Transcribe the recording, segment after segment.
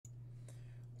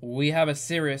We have a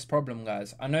serious problem,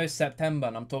 guys. I know it's September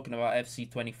and I'm talking about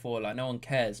FC24, like no one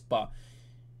cares, but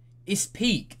it's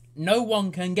peak. No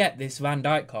one can get this Van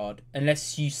Dijk card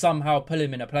unless you somehow pull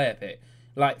him in a player pick.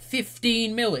 Like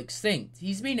 15 mil extinct.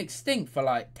 He's been extinct for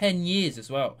like 10 years as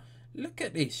well. Look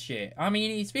at this shit. I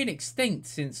mean, he's been extinct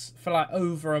for like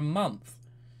over a month.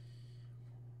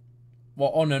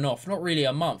 Well, on and off. Not really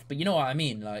a month, but you know what I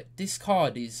mean. Like, this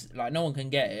card is, like, no one can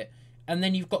get it. And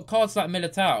then you've got cards like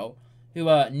Militao, who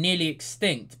are nearly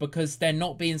extinct because they're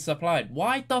not being supplied.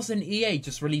 Why doesn't EA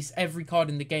just release every card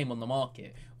in the game on the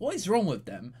market? What is wrong with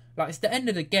them? Like, it's the end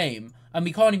of the game, and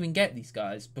we can't even get these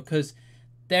guys because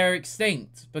they're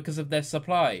extinct because of their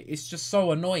supply. It's just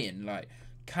so annoying. Like,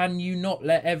 can you not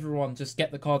let everyone just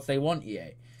get the cards they want,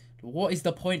 EA? What is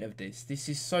the point of this? This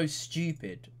is so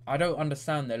stupid. I don't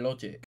understand their logic.